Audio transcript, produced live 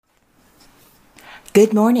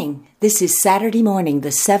Good morning. This is Saturday morning,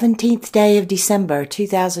 the 17th day of December,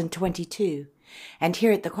 2022. And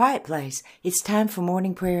here at the Quiet Place, it's time for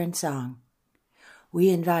morning prayer and song. We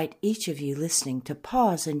invite each of you listening to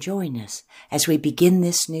pause and join us as we begin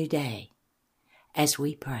this new day, as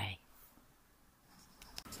we pray.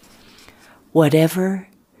 Whatever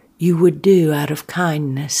you would do out of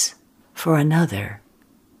kindness for another,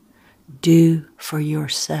 do for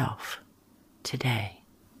yourself today.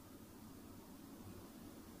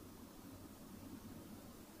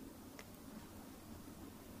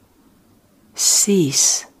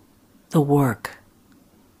 Cease the work.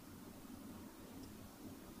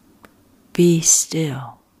 Be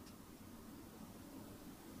still.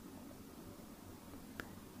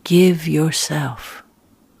 Give yourself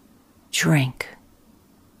drink.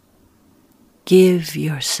 Give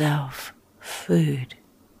yourself food.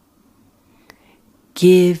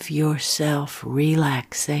 Give yourself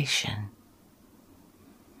relaxation.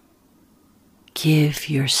 Give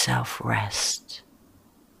yourself rest.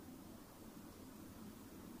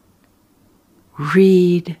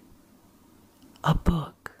 Read a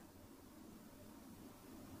book.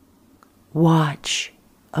 Watch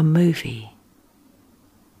a movie.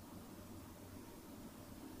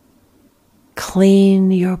 Clean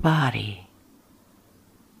your body.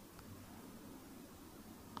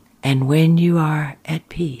 And when you are at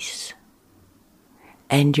peace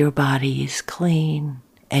and your body is clean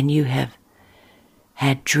and you have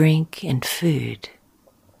had drink and food,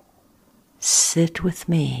 sit with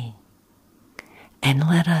me and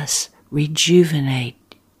let us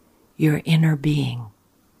rejuvenate your inner being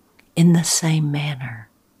in the same manner,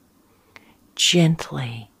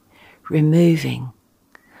 gently removing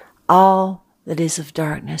all that is of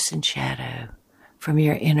darkness and shadow from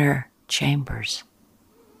your inner chambers,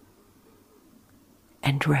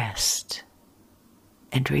 and rest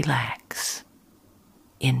and relax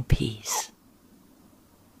in peace.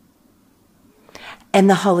 And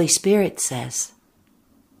the Holy Spirit says,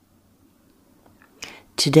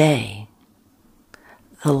 today,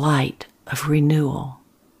 the light of renewal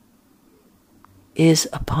is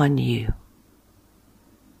upon you.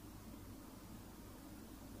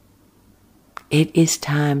 It is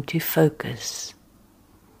time to focus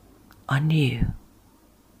on you.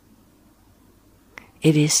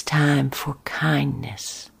 It is time for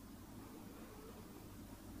kindness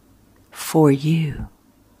for you.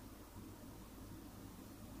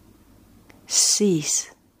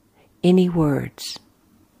 Cease any words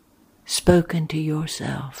spoken to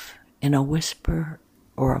yourself in a whisper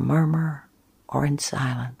or a murmur or in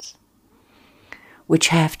silence, which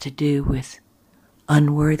have to do with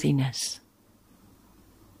unworthiness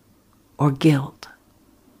or guilt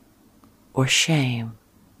or shame,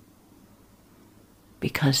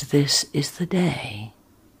 because this is the day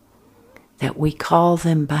that we call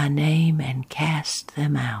them by name and cast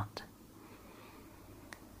them out,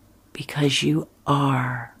 because you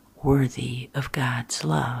are worthy of God's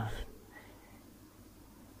love.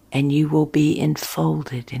 And you will be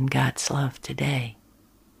enfolded in God's love today.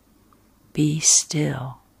 Be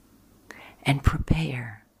still and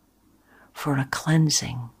prepare for a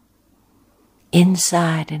cleansing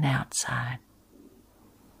inside and outside.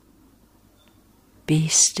 Be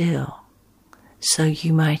still so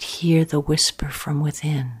you might hear the whisper from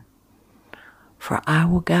within, for I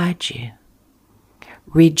will guide you.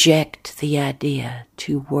 Reject the idea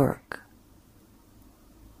to work.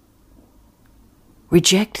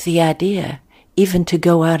 Reject the idea even to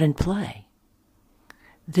go out and play.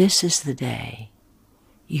 This is the day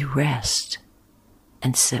you rest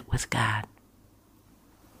and sit with God.